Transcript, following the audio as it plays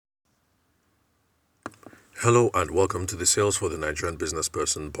Hello and welcome to the Sales for the Nigerian Business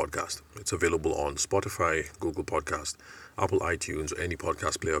Person podcast. It's available on Spotify, Google Podcast, Apple iTunes, or any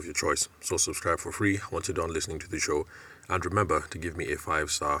podcast player of your choice. So subscribe for free once you're done listening to the show. And remember to give me a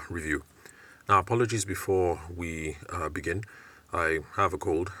 5-star review. Now, apologies before we begin. I have a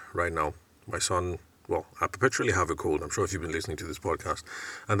cold right now. My son, I perpetually have a cold. I'm sure if you've been listening to this podcast.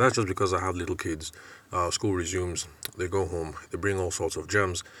 And that's just because I have little kids. School resumes, they go home, they bring all sorts of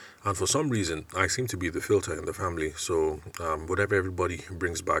germs. And for some reason, I seem to be the filter in the family. So whatever everybody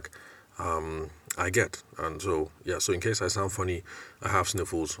brings back, I get. And so in case I sound funny, I have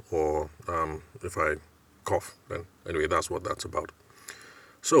sniffles, or if I cough, then anyway, that's what that's about.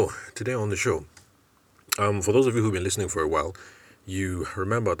 So, today on the show, for those of you who've been listening for a while, you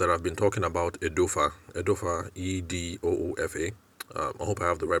remember that I've been talking about EDOFA, EDOOFA. I hope I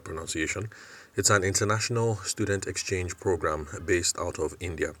have the right pronunciation. It's an international student exchange program based out of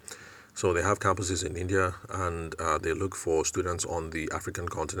India. So they have campuses in India, and they look for students on the African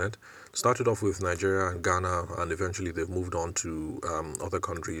continent. Started off with Nigeria and Ghana, and eventually they've moved on to other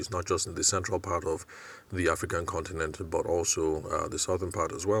countries, not just in the central part of the African continent, but also the southern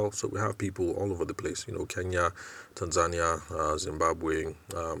part as well. So we have people all over the place, Kenya, Tanzania, Zimbabwe,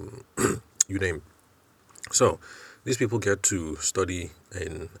 you name. So these people get to study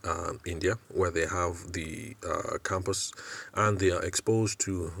in India, where they have the campus, and they are exposed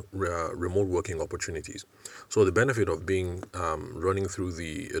to remote working opportunities. So the benefit of being running through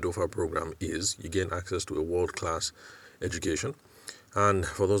the EDOFA program is you gain access to a world-class education. And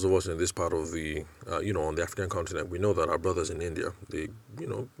for those of us in this part of the, on the African continent, we know that our brothers in India, they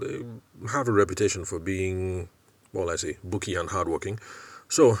have a reputation for being, booky and hardworking.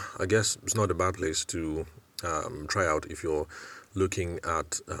 So I guess it's not a bad place to try out if you're looking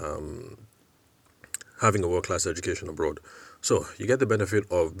at having a world-class education abroad. So you get the benefit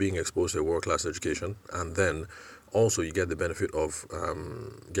of being exposed to a world-class education, and then also you get the benefit of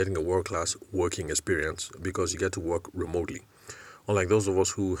getting a world-class working experience because you get to work remotely. Unlike those of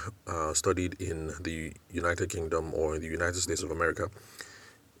us who studied in the United Kingdom or in the United States of America,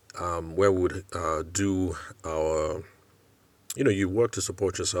 where we would do our you work to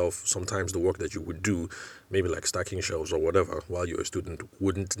support yourself. Sometimes the work that you would do, maybe like stacking shelves or whatever, while you're a student,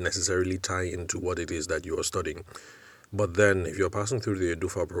 wouldn't necessarily tie into what it is that you are studying. But then if you're passing through the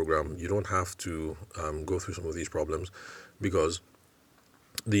EDUFA program, you don't have to go through some of these problems because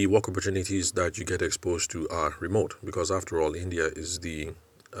the work opportunities that you get exposed to are remote. Because after all, India is the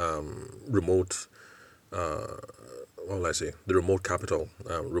remote the remote capital,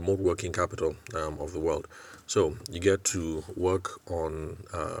 remote working capital of the world. So you get to work on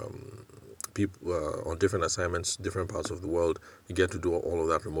people on different assignments, different parts of the world. You get to do all of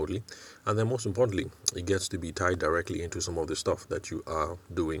that remotely, and then most importantly, it gets to be tied directly into some of the stuff that you are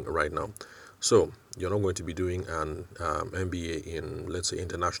doing right now. So you're not going to be doing an MBA in, let's say,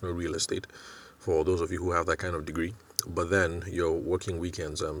 international real estate, for those of you who have that kind of degree, but then you're working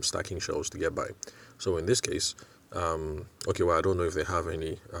weekends stacking shelves to get by. So in this case, I don't know if they have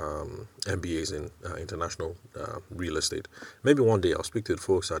any MBAs in international real estate. Maybe one day I'll speak to the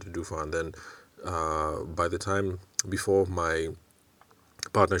folks at EDUFA, and then by the time before my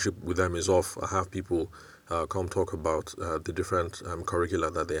partnership with them is off, I have people come talk about the different curricula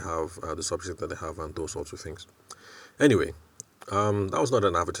that they have, the subjects that they have, and those sorts of things. Anyway, that was not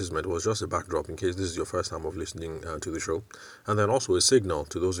an advertisement. It was just a backdrop in case this is your first time of listening to the show. And then also a signal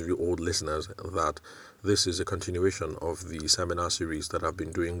to those of you old listeners that this is a continuation of the seminar series that I've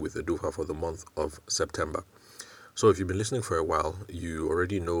been doing with EDUFA for the month of September. So if you've been listening for a while, you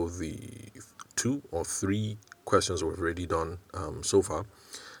already know the 2 or 3 questions we've already done so far.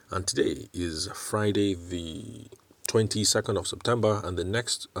 And today is Friday the 22nd of September, and the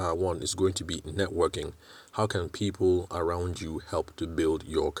next one is going to be networking. How can people around you help to build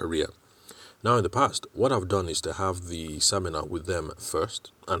your career? Now, in the past, what I've done is to have the seminar with them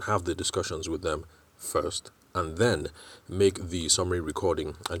first and have the discussions with them first, and then make the summary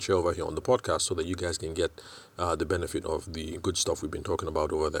recording and share over here on the podcast so that you guys can get the benefit of the good stuff we've been talking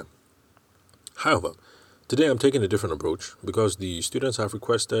about over there. However, today I'm taking a different approach because the students have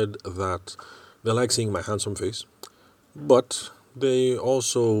requested that they like seeing my handsome face, but they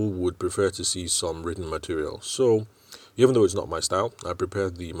also would prefer to see some written material. So even though it's not my style, I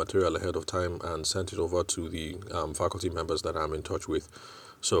prepared the material ahead of time and sent it over to the faculty members that I'm in touch with.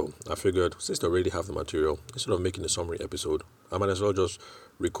 So I figured, since they already have the material, instead of making a summary episode, I might as well just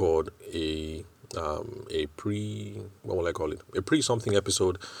record a pre-something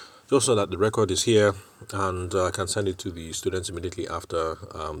episode, just so that the record is here and I can send it to the students immediately after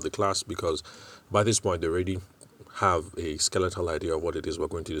the class, because by this point they already have a skeletal idea of what it is we're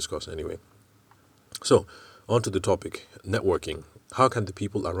going to discuss anyway. So On to the topic, networking. How can the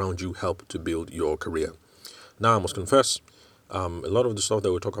people around you help to build your career? Now, I must confess, a lot of the stuff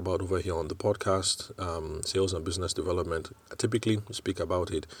that we talk about over here on the podcast, sales and business development, I typically speak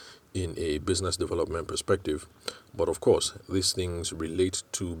about it in a business development perspective. But of course, these things relate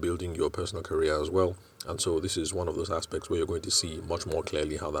to building your personal career as well. And so this is one of those aspects where you're going to see much more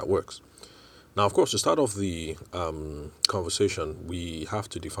clearly how that works. Now, of course, to start off the conversation, we have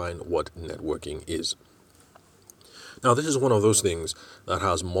to define what networking is. Now, this is one of those things that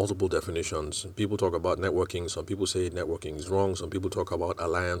has multiple definitions. People talk about networking. Some people say networking is wrong. Some people talk about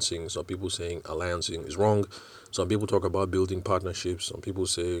alliancing. Some people saying alliancing is wrong. Some people talk about building partnerships. Some people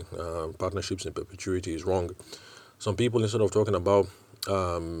say partnerships in perpetuity is wrong. Some people, instead of talking about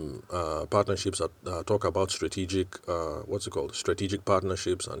partnerships, talk about strategic, strategic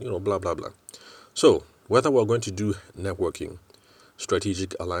partnerships, and blah blah blah. So, whether we're going to do networking,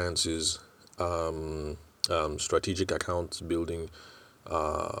 strategic alliances, strategic account building,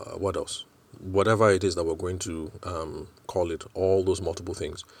 what else? Whatever it is that we're going to call it, all those multiple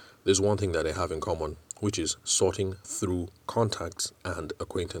things, there's one thing that they have in common, which is sorting through contacts and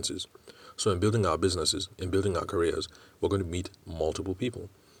acquaintances. So in building our businesses, in building our careers, we're going to meet multiple people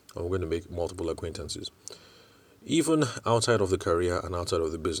and we're going to make multiple acquaintances. Even outside of the career and outside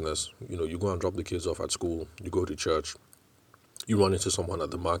of the business, you go and drop the kids off at school, you go to church, you run into someone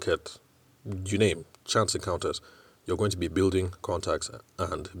at the market, you name, chance encounters, you're going to be building contacts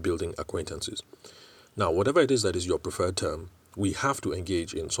and building acquaintances. Now, whatever it is that is your preferred term, we have to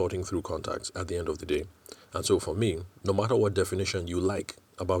engage in sorting through contacts at the end of the day. And so for me, no matter what definition you like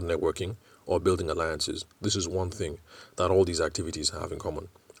about networking or building alliances, this is one thing that all these activities have in common.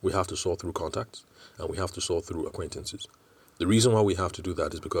 We have to sort through contacts and we have to sort through acquaintances. The reason why we have to do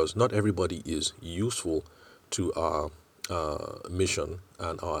that is because not everybody is useful to our mission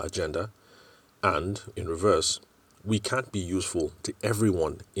and our agenda. And in reverse, we can't be useful to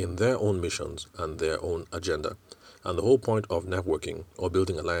everyone in their own missions and their own agenda. And the whole point of networking or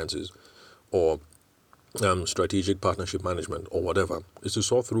building alliances or strategic partnership management or whatever is to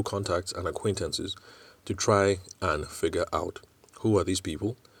sort through contacts and acquaintances to try and figure out who are these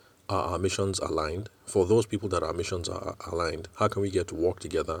people. Are our missions aligned? For those people that our missions are aligned, how can we get to work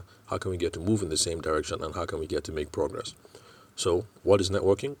together? How can we get to move in the same direction? And how can we get to make progress? So, what is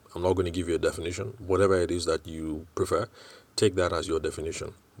networking? I'm not going to give you a definition. Whatever it is that you prefer, take that as your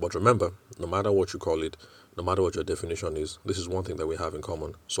definition. But remember, no matter what you call it, no matter what your definition is, this is one thing that we have in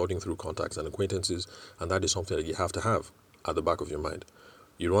common, sorting through contacts and acquaintances, and that is something that you have to have at the back of your mind.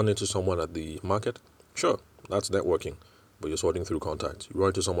 You run into someone at the market, sure, that's networking, but you're sorting through contacts. You run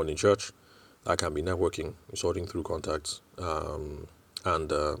into someone in church, that can be networking, you're sorting through contacts, and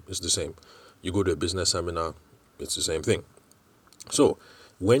it's the same. You go to a business seminar, it's the same thing. So,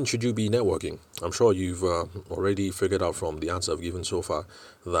 when should you be networking? I'm sure you've already figured out from the answer I've given so far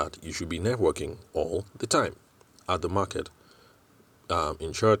that you should be networking all the time. At the market,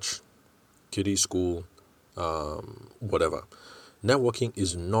 in church, kiddie school, whatever. Networking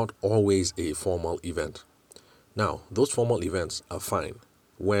is not always a formal event. Now, those formal events are fine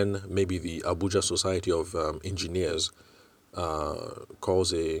when maybe the Abuja Society of Engineers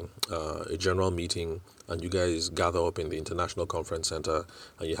calls a general meeting and you guys gather up in the International Conference Center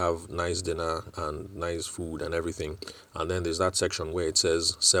and you have nice dinner and nice food and everything, and then there's that section where it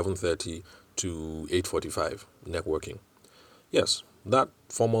says 7:30 to 8:45 networking. Yes, that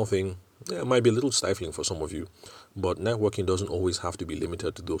formal thing might be a little stifling for some of you, but networking doesn't always have to be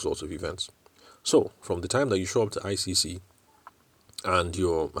limited to those sorts of events. So from the time that you show up to ICC and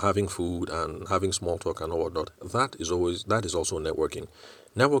you're having food and having small talk and all whatnot, that is also networking.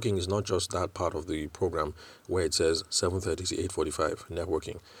 Networking is not just that part of the program where it says 7:30 to 8:45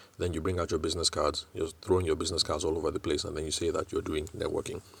 networking. Then you bring out your business cards, you're throwing your business cards all over the place, and then you say that you're doing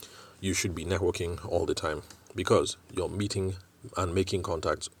networking. You should be networking all the time because you're meeting and making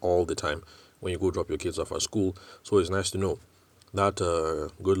contacts all the time when you go drop your kids off at school. So it's nice to know that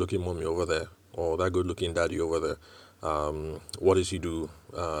good-looking mommy over there or that good-looking daddy over there. What does he do?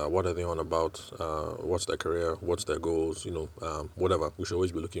 What are they on about? What's their career? What's their goals? Whatever. We should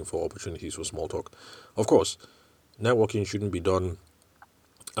always be looking for opportunities for small talk. Of course, networking shouldn't be done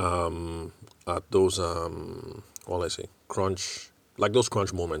at those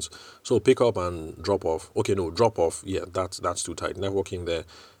crunch moments. So pick up and drop off. Okay, no, drop off. Yeah, that's too tight. Networking there,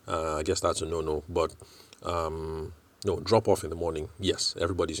 I guess that's a no. But no, drop off in the morning. Yes,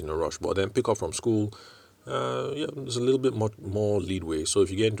 everybody's in a rush. But then pick up from school. There's a little bit more leadway. So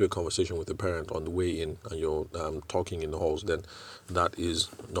if you get into a conversation with a parent on the way in and you're talking in the halls, then that is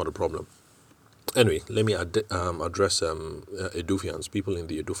not a problem. Anyway, let me address Edufians, people in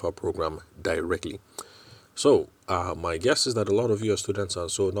the Edufa program directly. So, my guess is that a lot of you are students, and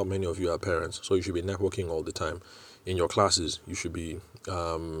so not many of you are parents. So, you should be networking all the time. In your classes, you should be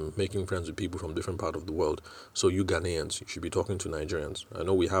making friends with people from different part of the world. So, you Ghanaians, you should be talking to Nigerians. I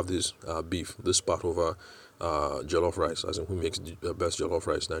know we have this beef, this spat over jollof rice, as in who makes the best jollof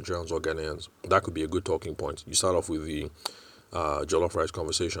rice, Nigerians or Ghanaians. That could be a good talking point. You start off with the jollof rice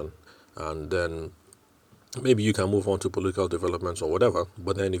conversation, and then maybe you can move on to political developments or whatever,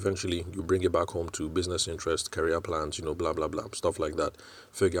 but then eventually you bring it back home to business interests, career plans, blah, blah, blah, stuff like that.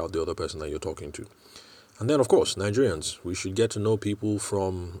 Figure out the other person that you're talking to. And then, of course, Nigerians. We should get to know people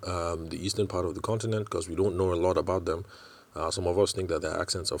from the eastern part of the continent because we don't know a lot about them. Some of us think that their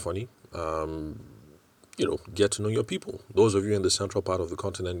accents are funny. Get to know your people. Those of you in the central part of the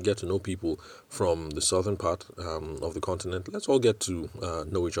continent, get to know people from the southern part of the continent. Let's all get to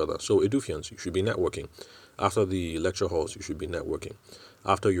know each other. So, Edufians, you should be networking. After the lecture halls, you should be networking.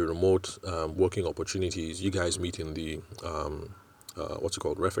 After your remote working opportunities, you guys meet in the what's it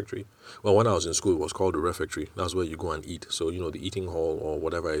called, refectory. Well, when I was in school, it was called the refectory. That's where you go and eat. So the eating hall or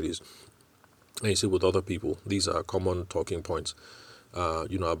whatever it is, and you sit with other people. These are common talking points.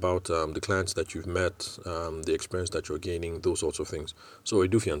 About the clients that you've met, the experience that you're gaining, those sorts of things. So,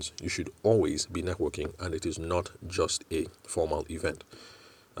 Edufians, you should always be networking, and it is not just a formal event.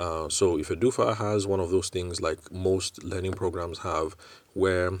 So if Edufa has one of those things like most learning programs have,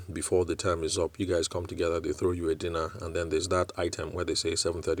 where before the term is up, you guys come together, they throw you a dinner, and then there's that item where they say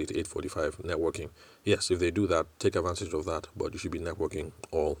 7:30 to 8:45 networking. Yes, if they do that, take advantage of that, but you should be networking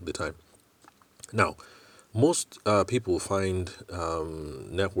all the time. Now, most people find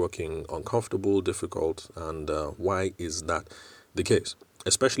networking uncomfortable, difficult, and why is that the case?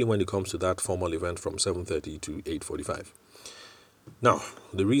 Especially when it comes to that formal event from 7:30 to 8:45. Now,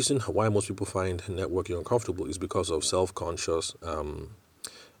 the reason why most people find networking uncomfortable is because of self-conscious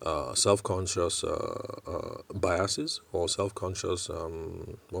biases or self-conscious,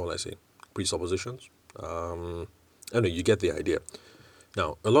 what will I say, presuppositions. Anyway, you get the idea.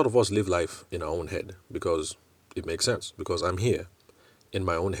 Now, a lot of us live life in our own head because it makes sense. Because I'm here in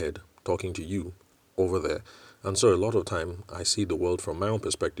my own head talking to you over there. And so a lot of time I see the world from my own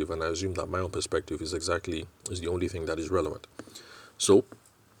perspective, and I assume that my own perspective is the only thing that is relevant. So,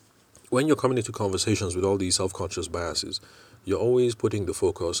 when you're coming into conversations with all these self-conscious biases, you're always putting the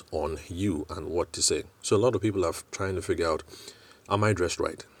focus on you and what to say. So a lot of people are trying to figure out, am I dressed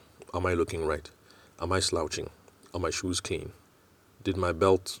right? Am I looking right? Am I slouching? Are my shoes clean? Did my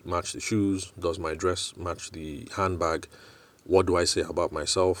belt match the shoes? Does my dress match the handbag? What do I say about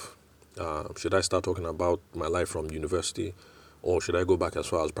myself? Should I start talking about my life from university? Or should I go back as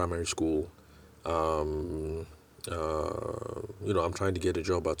far as primary school? I'm trying to get a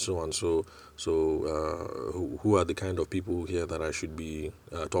job at so and so. So, who are the kind of people here that I should be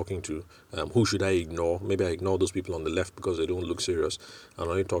talking to? Who should I ignore? Maybe I ignore those people on the left because they don't look serious, and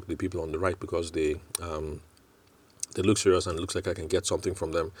only talk to the people on the right because they look serious and it looks like I can get something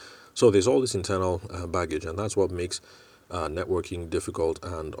from them. So there's all this internal baggage, and that's what makes networking difficult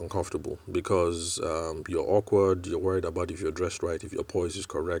and uncomfortable because you're awkward, you're worried about if you're dressed right, if your poise is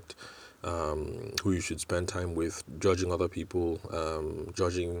correct, who you should spend time with, judging other people,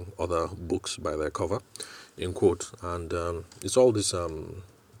 judging other books by their cover, in quote. And it's all this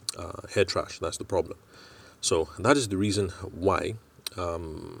head trash. That's the problem. So that is the reason why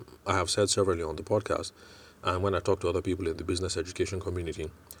I have said severally on the podcast, and when I talk to other people in the business education community,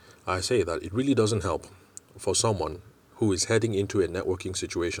 I say that it really doesn't help for someone who is heading into a networking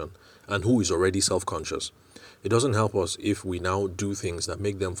situation and who is already self-conscious. It doesn't help us if we now do things that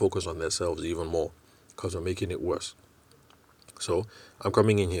make them focus on themselves even more because we're making it worse. So I'm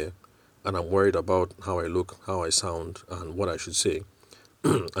coming in here and I'm worried about how I look, how I sound, and what I should say.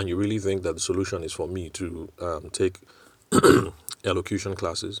 And you really think that the solution is for me to take elocution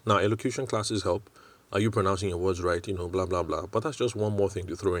classes? Now, elocution classes help. Are you pronouncing your words right? Blah, blah, blah. But that's just one more thing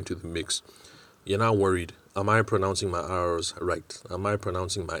to throw into the mix. You're now worried. Am I pronouncing my R's right? Am I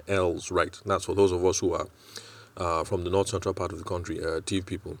pronouncing my L's right? That's for those of us who are from the north central part of the country, TIV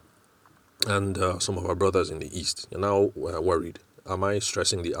people, and some of our brothers in the east. You're now worried. Am I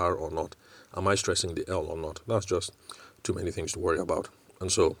stressing the R or not? Am I stressing the L or not? That's just too many things to worry about. And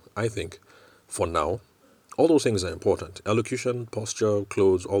so I think for now, all those things are important. Elocution, posture,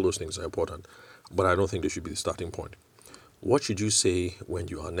 clothes, all those things are important. But I don't think they should be the starting point. What should you say when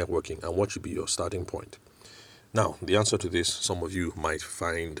you are networking, and what should be your starting point? Now, the answer to this, some of you might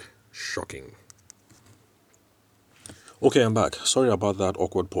find shocking. Okay, I'm back. Sorry about that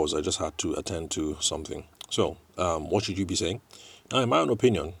awkward pause. I just had to attend to something. So, what should you be saying? Now, in my own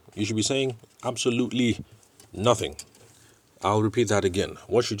opinion, you should be saying absolutely nothing. I'll repeat that again.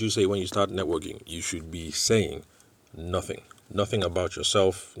 What should you say when you start networking? You should be saying nothing. Nothing about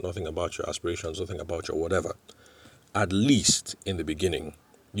yourself, nothing about your aspirations, nothing about your whatever. At least in the beginning,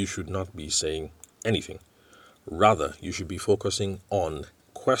 you should not be saying anything. Rather, you should be focusing on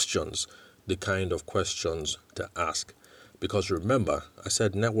questions, the kind of questions to ask. Because remember, I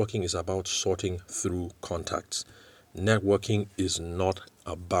said networking is about sorting through contacts. Networking is not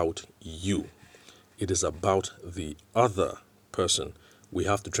about you, it is about the other person. We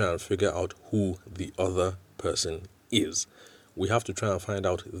have to try and figure out who the other person is. We have to try and find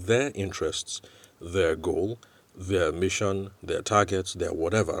out their interests, their goal, their mission, their targets, their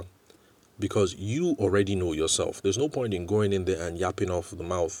whatever, because you already know yourself. There's no point in going in there and yapping off the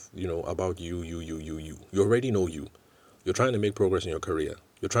mouth, about you. You already know you. You're trying to make progress in your career.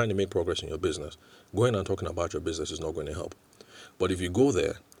 You're trying to make progress in your business. Going and talking about your business is not going to help. But if you go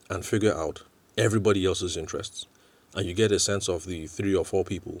there and figure out everybody else's interests, and you get a sense of the 3 or 4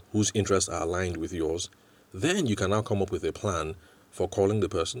 people whose interests are aligned with yours, then you can now come up with a plan for calling the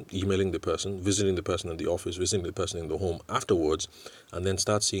person, emailing the person, visiting the person in the office, visiting the person in the home afterwards, and then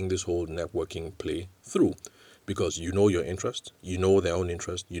start seeing this whole networking play through. Because you know your interest, you know their own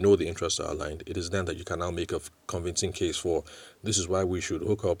interest, you know the interests are aligned. It is then that you can now make a convincing case for this is why we should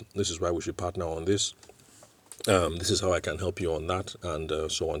hook up, this is why we should partner on this, this is how I can help you on that,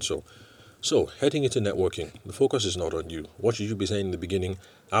 and so on. So, heading into networking, the focus is not on you. What should you be saying in the beginning?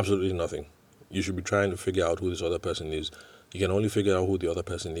 Absolutely nothing. You should be trying to figure out who this other person is. You can only figure out who the other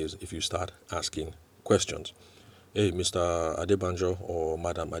person is if you start asking questions. Hey, Mr. Adebanjo or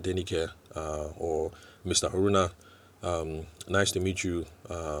Madam Adenike or Mr. Haruna, nice to meet you.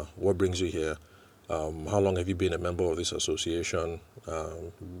 What brings you here? How long have you been a member of this association?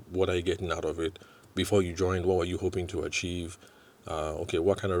 What are you getting out of it? Before you joined, what were you hoping to achieve? Okay,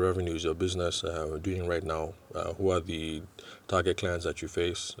 what kind of revenue is your business doing right now? Who are the target clients that you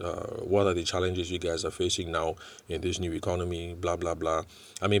face? What are the challenges you guys are facing now in this new economy? Blah, blah, blah.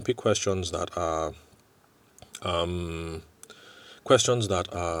 I mean, pick questions that are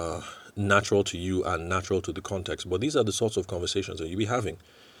natural to you and natural to the context. But these are the sorts of conversations that you'll be having.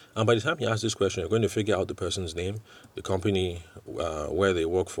 And by the time you ask this question, you're going to figure out the person's name, the company, where they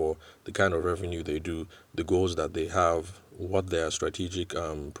work for, the kind of revenue they do, the goals that they have, what their strategic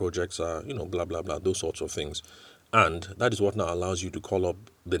projects are, blah, blah, blah, those sorts of things. And that is what now allows you to call up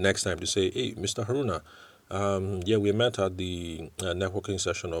the next time to say, hey, Mr. Haruna, yeah, we met at the networking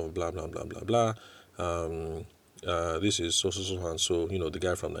session of blah, blah, blah, blah, blah. This is so and so, the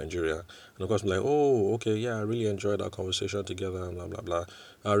guy from Nigeria. And of course, I'm like, oh, okay, yeah, I really enjoyed our conversation together, and blah, blah, blah.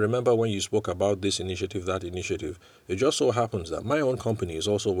 I remember when you spoke about this initiative, that initiative. It just so happens that my own company is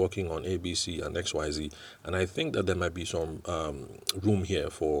also working on ABC and XYZ, and I think that there might be some room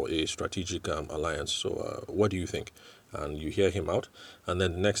here for a strategic alliance. So, what do you think? And you hear him out, and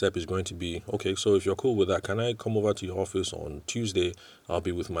then the next step is going to be, okay, so if you're cool with that, can I come over to your office on Tuesday? I'll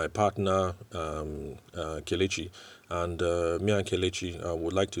be with my partner, Kelechi, and me and Kelechi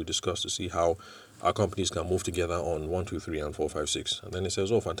would like to discuss to see how our companies can move together on 1, 2, 3, and 4, 5, 6. And then he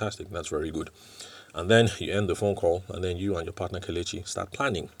says, oh, fantastic, that's very good. And then you end the phone call, and then you and your partner Kelechi start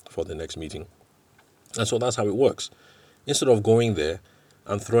planning for the next meeting. And so that's how it works. Instead of going there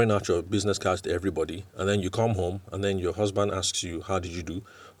and throwing out your business cards to everybody, and then you come home, and then your husband asks you, how did you do?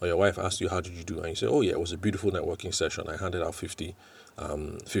 Or your wife asks you, how did you do? And you say, oh yeah, it was a beautiful networking session. I handed out 50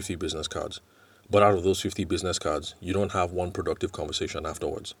 business cards. But out of those 50 business cards, you don't have one productive conversation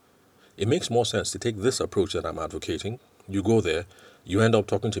afterwards. It makes more sense to take this approach that I'm advocating. You go there, you end up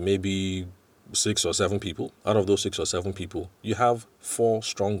talking to maybe 6 or 7 people. Out of those 6 or 7 people, you have 4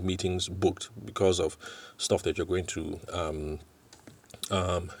 strong meetings booked because of stuff that you're going to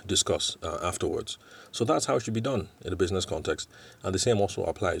discuss afterwards. So that's how it should be done in a business context. And the same also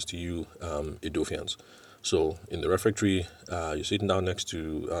applies to you, Edofians. So in the refectory, you're sitting down next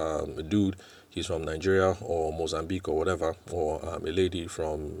to a dude. He's from Nigeria or Mozambique or whatever, or a lady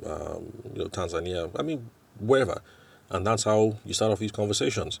from Tanzania. I mean, wherever. And that's how you start off these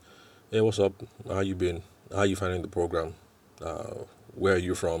conversations. Hey, what's up? How you been? How you finding the program? Where are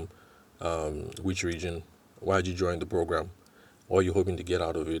you from? Which region? Why did you join the program? What are you hoping to get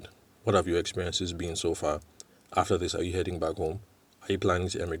out of it? What have your experiences been so far? After this, are you heading back home? Are you planning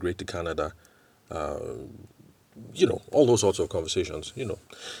to emigrate to Canada? All those sorts of conversations,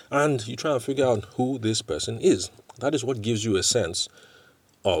 and you try and figure out who this person is. That is what gives you a sense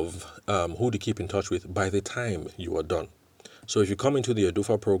of who to keep in touch with by the time you are done. So if you come into the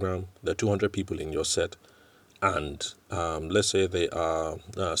Edufa program, there are 200 people in your set, and let's say they are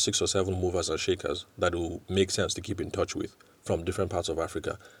 6 or 7 movers and shakers that will make sense to keep in touch with from different parts of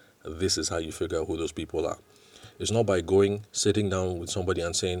Africa. This is how you figure out who those people are. It's not by sitting down with somebody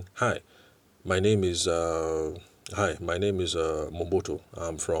and saying, my name is Moboto.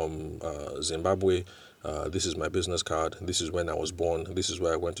 I'm from Zimbabwe. This is my business card. This is when I was born. This is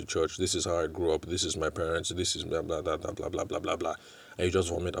where I went to church. This is how I grew up. This is my parents. This is blah blah blah blah blah blah blah blah blah. And you just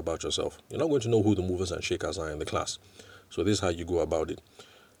vomit about yourself. You're not going to know who the movers and shakers are in the class. So this is how you go about it.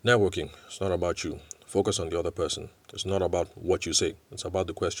 Networking, it's not about you. Focus on the other person. It's not about what you say. It's about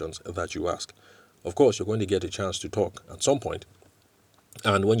the questions that you ask. Of course, you're going to get a chance to talk at some point.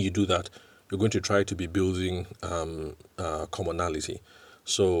 And when you do that, you're going to try to be building commonality.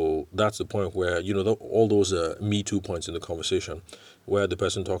 So that's the point where, all those Me Too points in the conversation, where the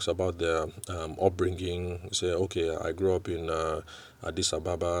person talks about their upbringing, say, okay, I grew up in Addis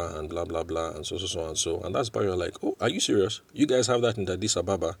Ababa and blah, blah, blah, and so, and so. And that's why you're like, oh, are you serious? You guys have that in Addis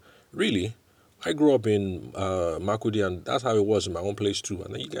Ababa? Really? I grew up in Makudi, and that's how it was in my own place too.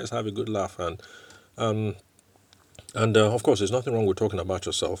 And then you guys have a good laugh. And of course, there's nothing wrong with talking about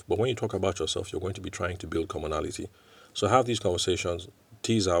yourself, but when you talk about yourself, you're going to be trying to build commonality. So have these conversations,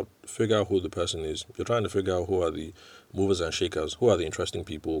 tease out, figure out who the person is. You're trying to figure out who are the movers and shakers, who are the interesting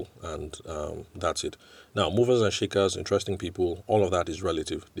people, and that's it. Now, movers and shakers, interesting people, all of that is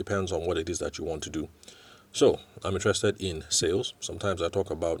relative. Depends on what it is that you want to do. So I'm interested in sales. Sometimes I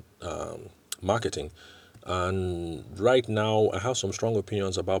talk about marketing. And right now, I have some strong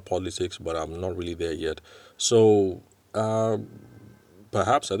opinions about politics, but I'm not really there yet. So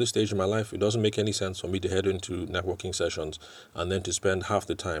perhaps at this stage in my life, it doesn't make any sense for me to head into networking sessions and then to spend half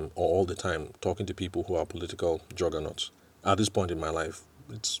the time or all the time talking to people who are political juggernauts. At this point in my life,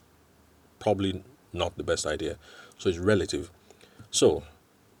 it's probably not the best idea. So it's relative. So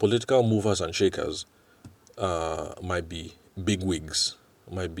political movers and shakers might be big wigs,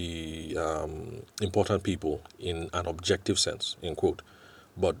 might be important people in an objective sense, in quote.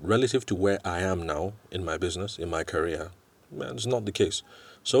 But relative to where I am now in my business, in my career, man, it's not the case.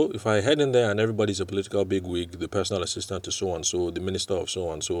 So if I head in there and everybody's a political bigwig, the personal assistant to so and so, the minister of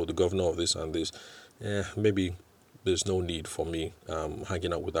so and so, the governor of this and this, maybe there's no need for me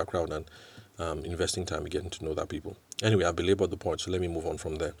hanging out with that crowd and investing time in getting to know that people. Anyway, I belabored the point, so let me move on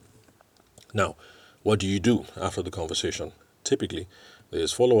from there. Now, what do you do after the conversation? Typically,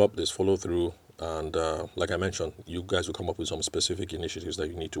 there's follow-up, there's follow-through, and like I mentioned, you guys will come up with some specific initiatives that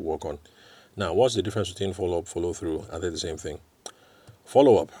you need to work on. Now, what's the difference between follow-up, follow-through? Are they the same thing?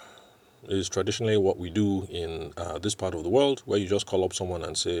 Follow-up is traditionally what we do in this part of the world, where you just call up someone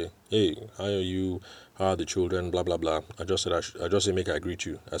and say, hey, how are you? How are the children? Blah, blah, blah. I just said, make I greet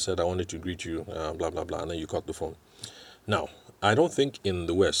you. I said I wanted to greet you, blah, blah, blah, and then you cut the phone. Now, I don't think in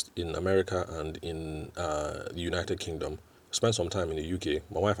the West, in America and in the United Kingdom, spent some time in the UK.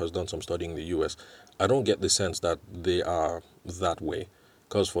 My wife has done some studying in the US. I don't get the sense that they are that way.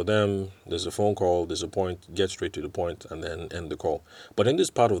 Because for them, there's a phone call, there's a point, get straight to the point, and then end the call. But in this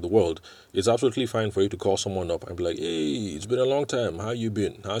part of the world, it's absolutely fine for you to call someone up and be like, hey, it's been a long time. How you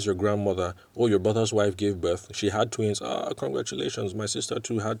been? How's your grandmother? Oh, your brother's wife gave birth. She had twins. Congratulations. My sister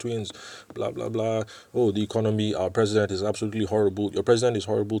too had twins. Blah, blah, blah. Oh, the economy, our president is absolutely horrible. Your president is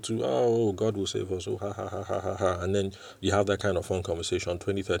horrible too. Oh, God will save us. Oh, ha, ha, ha, ha, ha, ha. And then you have that kind of phone conversation,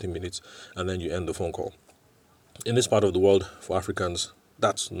 20, 30 minutes, and then you end the phone call. In this part of the world, for Africans,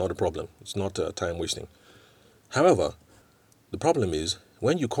 that's not a problem. It's not time wasting. However, the problem is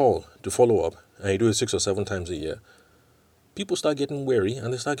when you call to follow up and you do it 6 or 7 times a year, people start getting weary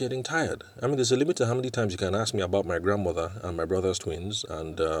and they start getting tired. I mean, there's a limit to how many times you can ask me about my grandmother and my brother's twins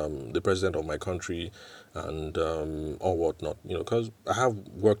and the president of my country and or whatnot, because I have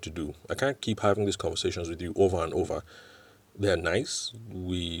work to do. I can't keep having these conversations with you over and over. They're nice,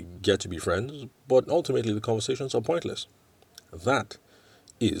 we get to be friends, but ultimately the conversations are pointless. That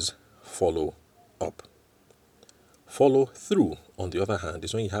is follow up. Follow through, on the other hand,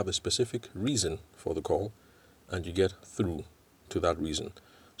 is when you have a specific reason for the call and you get through to that reason.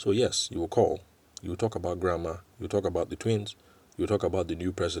 So yes, you will call, you will talk about grandma, you will talk about the twins, you will talk about the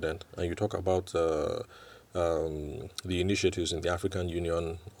new president, and you talk about the initiatives in the African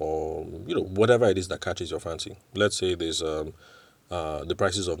Union, or whatever it is that catches your fancy. Let's say there's the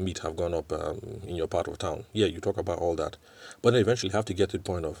prices of meat have gone up in your part of town. Yeah, you talk about all that. But then eventually you have to get to the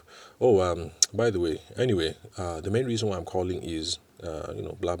point of, by the way, anyway, the main reason why I'm calling is,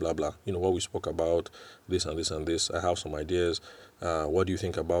 blah, blah, blah. What we spoke about, this and this and this. I have some ideas. What do you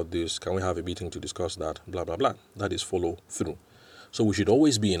think about this? Can we have a meeting to discuss that? Blah, blah, blah. That is follow through. So we should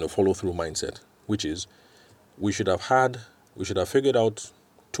always be in a follow through mindset, which is we should have figured out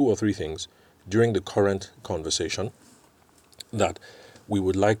 2 or 3 things during the current conversation that we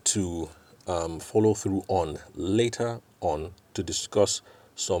would like to follow through on later on to discuss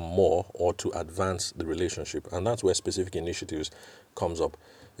some more or to advance the relationship. And that's where specific initiatives comes up.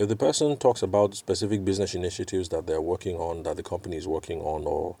 If the person talks about specific business initiatives that they're working on, that the company is working on,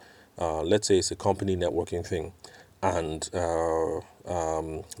 or let's say it's a company networking thing, and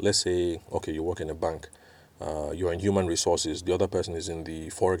let's say, okay, you work in a bank, you're in human resources, the other person is in the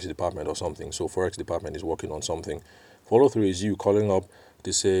forex department or something, so forex department is working on something. Follow through is you calling up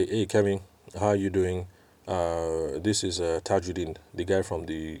to say, hey Kevin, how are you doing? This is Tajuddin, the guy from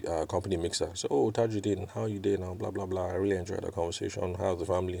the company mixer. So, oh Tajuddin, how are you doing now? Blah blah blah. I really enjoyed the conversation. How's the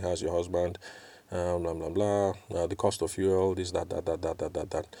family? How's your husband? Blah blah blah. The cost of fuel, this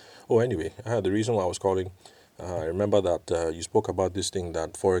that. Oh, anyway, the reason why I was calling. I remember that you spoke about this thing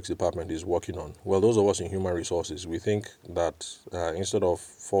that Forex department is working on. Well, those of us in human resources, we think that instead of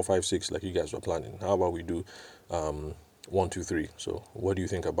 4, 5, 6 like you guys were planning, how about we do 1, 2, 3? So, what do you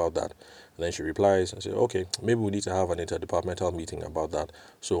think about that? And then she replies and says, okay, maybe we need to have an interdepartmental meeting about that.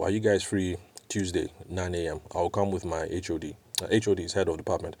 So, are you guys free Tuesday, 9 a.m.? I'll come with my HOD. HOD is head of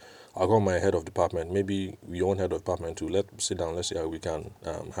department. I'll call my head of department. Maybe your own head of department to let's sit down. Let's see how we can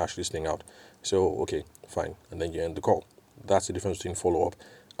hash this thing out. So okay, fine, and then you end the call. That's the difference between follow up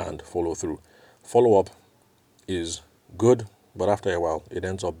and follow through. Follow up is good, but after a while, it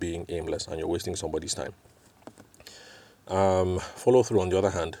ends up being aimless, and you're wasting somebody's time. Follow through, on the other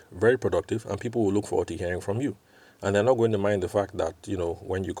hand, very productive, and people will look forward to hearing from you. And they're not going to mind the fact that,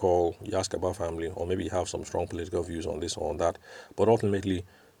 when you call, you ask about family, or maybe you have some strong political views on this or on that. But ultimately,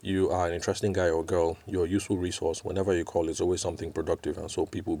 you are an interesting guy or girl, you're a useful resource. Whenever you call, it's always something productive, and so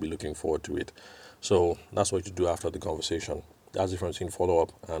people will be looking forward to it. So that's what you do after the conversation. That's the difference between follow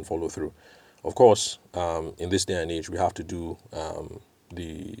up and follow through. Of course, in this day and age, we have to do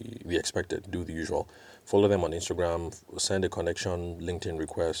the expected, do the usual. Follow them on Instagram, send a connection, LinkedIn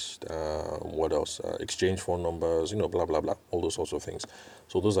request, what else? Exchange phone numbers, blah, blah, blah, all those sorts of things.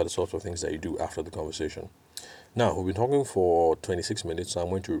 So those are the sorts of things that you do after the conversation. Now, we've been talking for 26 minutes, so I'm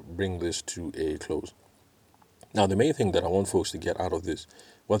going to bring this to a close. Now, the main thing that I want folks to get out of this,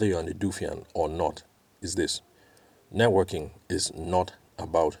 whether you're on the Dufian or not, is this. Networking is not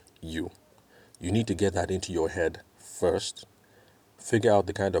about you. You need to get that into your head first. Figure out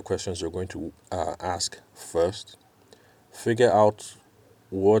the kind of questions you're going to ask first. Figure out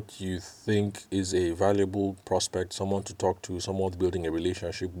what you think is a valuable prospect, someone to talk to, someone building a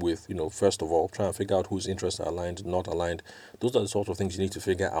relationship with. First of all, try and figure out whose interests are aligned, not aligned. Those are the sorts of things you need to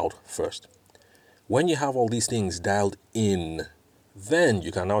figure out first. When you have all these things dialed in, then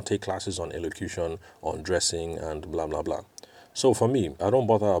you can now take classes on elocution, on dressing, and blah, blah, blah. So for me, I don't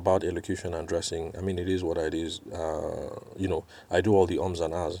bother about elocution and dressing. I mean, it is what it is. I do all the ums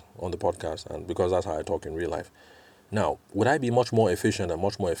and ahs on the podcast, and because that's how I talk in real life. Now, would I be much more efficient and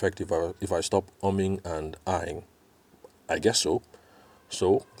much more effective if I stop umming and ahhing? I guess so.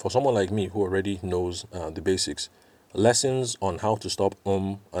 So, for someone like me who already knows the basics, lessons on how to stop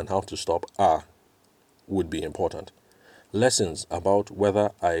and how to stop ah would be important. Lessons about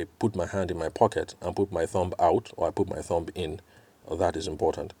whether I put my hand in my pocket and put my thumb out or I put my thumb in, that is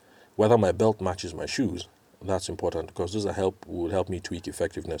important. Whether my belt matches my shoes, that's important because those would help me tweak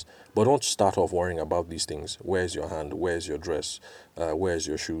effectiveness. But don't start off worrying about these things. Where's your hand? Where's your dress? Where's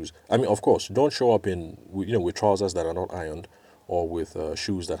your shoes? I mean, of course, don't show up with trousers that are not ironed or with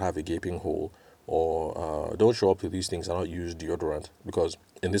shoes that have a gaping hole. Or don't show up to these things and not use deodorant because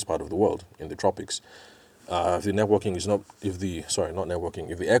in this part of the world, in the tropics, if the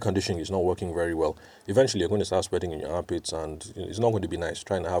air conditioning is not working very well, eventually you're going to start sweating in your armpits, and it's not going to be nice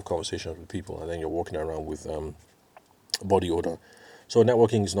trying to have conversations with people and then you're walking around with body odor. So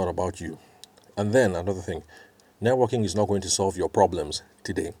networking is not about you. And then another thing, networking is not going to solve your problems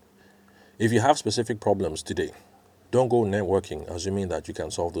today. If you have specific problems today, don't go networking assuming that you can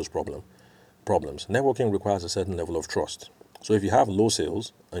solve those problems. Networking requires a certain level of trust. So if you have low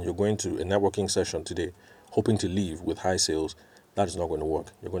sales and you're going to a networking session today, hoping to leave with high sales, that is not going to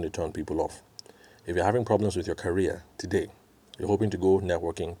work. You're going to turn people off. If you're having problems with your career today, you're hoping to go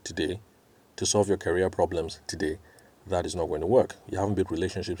networking today to solve your career problems today, that is not going to work. You haven't built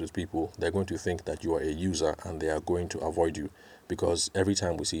relationships with people. They're going to think that you are a user and they are going to avoid you because every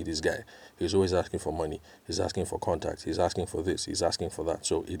time we see this guy, he's always asking for money. He's asking for contacts. He's asking for this. He's asking for that.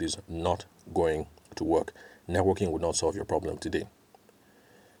 So it is not going to work. Networking will not solve your problem today.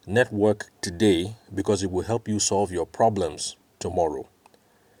 Network today because it will help you solve your problems tomorrow.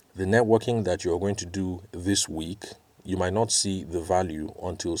 The networking that you're going to do this week, you might not see the value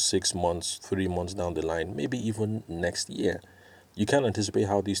until 6 months, 3 months down the line, maybe even next year. You can't anticipate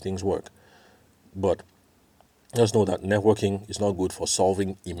how these things work. But just know that networking is not good for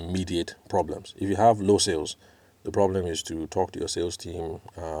solving immediate problems. If you have low sales, The problem is to talk to your sales team,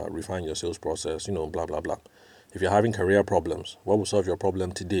 refine your sales process, blah, blah, blah. If you're having career problems, what will solve your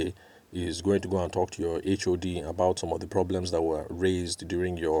problem today is going to go and talk to your HOD about some of the problems that were raised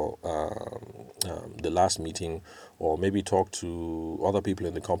during your the last meeting, or maybe talk to other people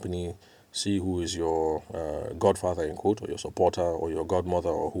in the company, see who is your godfather in quote, or your supporter, or your godmother,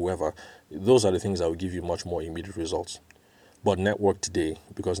 or whoever. Those are the things that will give you much more immediate results. But network today,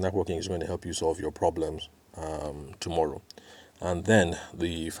 because networking is going to help you solve your problems tomorrow. And then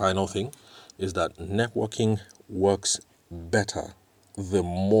the final thing is that networking works better the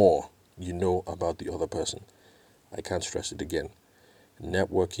more you know about the other person. I can't stress it again.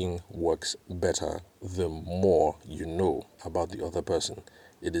 Networking works better the more you know about the other person.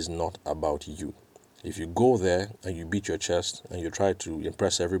 It is not about you. If you go there and you beat your chest and you try to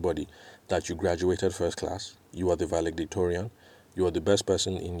impress everybody that you graduated first class, you are the valedictorian, you are the best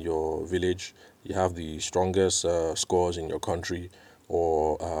person in your village, you have the strongest scores in your country,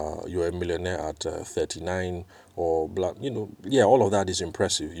 or you're a millionaire at 39, or blah, yeah, all of that is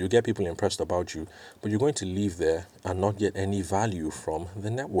impressive. You get people impressed about you, but you're going to leave there and not get any value from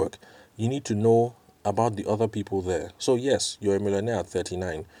the network. You need to know about the other people there. So yes, you're a millionaire at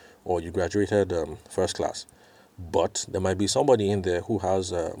 39, or you graduated first class, but there might be somebody in there who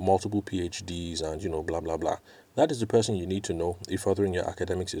has multiple PhDs and blah blah blah. That is the person you need to know if furthering your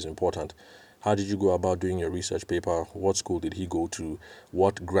academics is important. How did you go about doing your research paper? What school did he go to?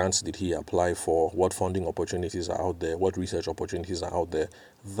 What grants did he apply for? What funding opportunities are out there? What research opportunities are out there?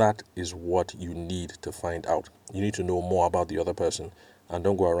 That is what you need to find out. You need to know more about the other person, and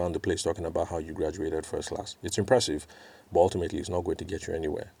don't go around the place talking about how you graduated first class. It's impressive, but ultimately it's not going to get you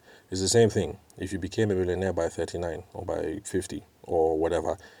anywhere. It's the same thing. If you became a millionaire by 39 or by 50 or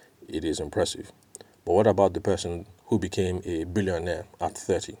whatever, it is impressive. But what about the person who became a billionaire at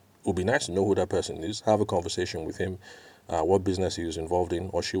 30? It would be nice to know who that person is, have a conversation with him, what business he was involved in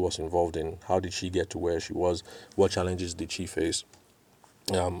or she was involved in, how did she get to where she was, what challenges did she face,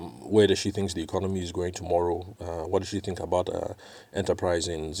 where does she think the economy is going tomorrow, what does she think about enterprise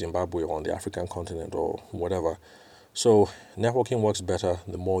in Zimbabwe or on the African continent or whatever. So networking works better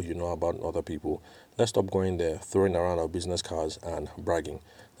the more you know about other people. Let's stop going there, throwing around our business cards and bragging.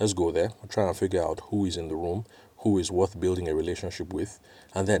 Let's go there, try and figure out who is in the room, who is worth building a relationship with,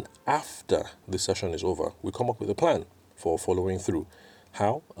 and then after the session is over, we come up with a plan for following through.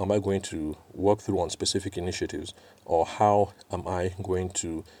 How am I going to work through on specific initiatives, or how am I going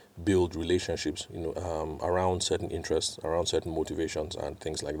to build relationships, around certain interests, around certain motivations, and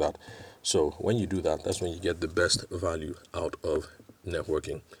things like that. So when you do that, that's when you get the best value out of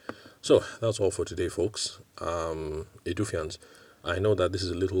networking. So that's all for today, folks. Edufians, I know that this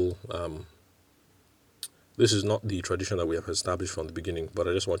is a little this is not the tradition that we have established from the beginning, but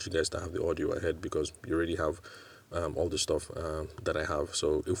I just want you guys to have the audio ahead because you already have all the stuff that I have.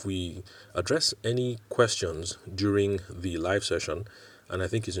 So if we address any questions during the live session, and I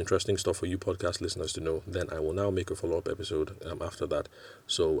think it's interesting stuff for you podcast listeners to know, then I will now make a follow-up episode after that,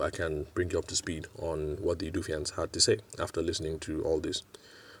 so I can bring you up to speed on what the Edufians had to say after listening to all this.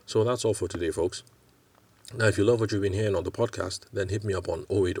 So that's all for today, folks. Now, if you love what you've been hearing on the podcast, then hit me up on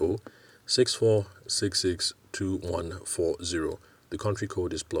 080 6466 2140. The country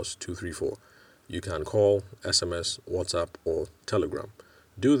code is +234. You can call, SMS, WhatsApp, or Telegram.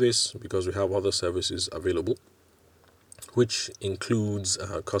 Do this because we have other services available, which includes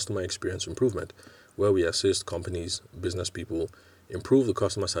customer experience improvement, where we assist companies, business people, improve the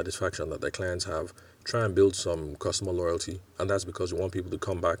customer satisfaction that their clients have, try and build some customer loyalty, and that's because we want people to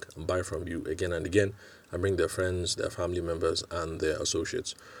come back and buy from you again and again and bring their friends, their family members, and their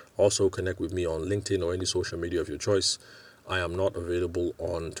associates. Also, connect with me on LinkedIn or any social media of your choice. I am not available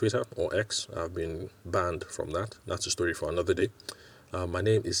on Twitter or X. I've been banned from that. That's a story for another day. My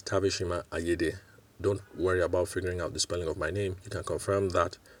name is Tavishima Ayede. Don't worry about figuring out the spelling of my name. You can confirm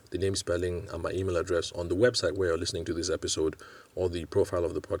that, the name spelling, and my email address on the website where you're listening to this episode, or the profile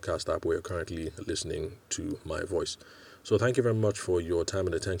of the podcast app where you're currently listening to my voice. So thank you very much for your time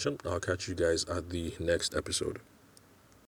and attention. I'll catch you guys at the next episode.